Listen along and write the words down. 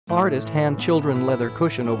Artist hand children leather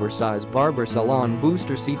cushion oversize Barber Salon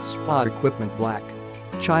booster seat spa equipment black.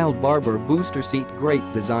 Child Barber booster seat great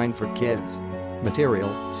design for kids.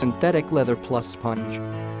 Material synthetic leather plus sponge.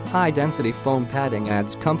 High-density foam padding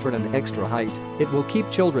adds comfort and extra height. It will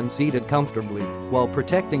keep children seated comfortably while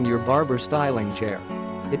protecting your Barber styling chair.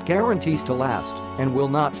 It guarantees to last and will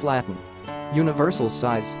not flatten. Universal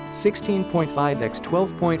size 16.5 x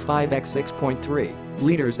 12.5 x 6.3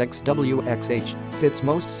 liters XWXH fits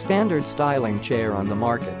most standard styling chair on the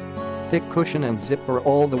market. Thick cushion and zipper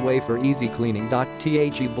all the way for easy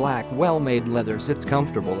cleaning.The black well-made leather sits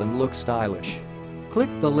comfortable and looks stylish. Click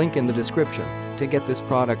the link in the description to get this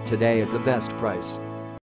product today at the best price.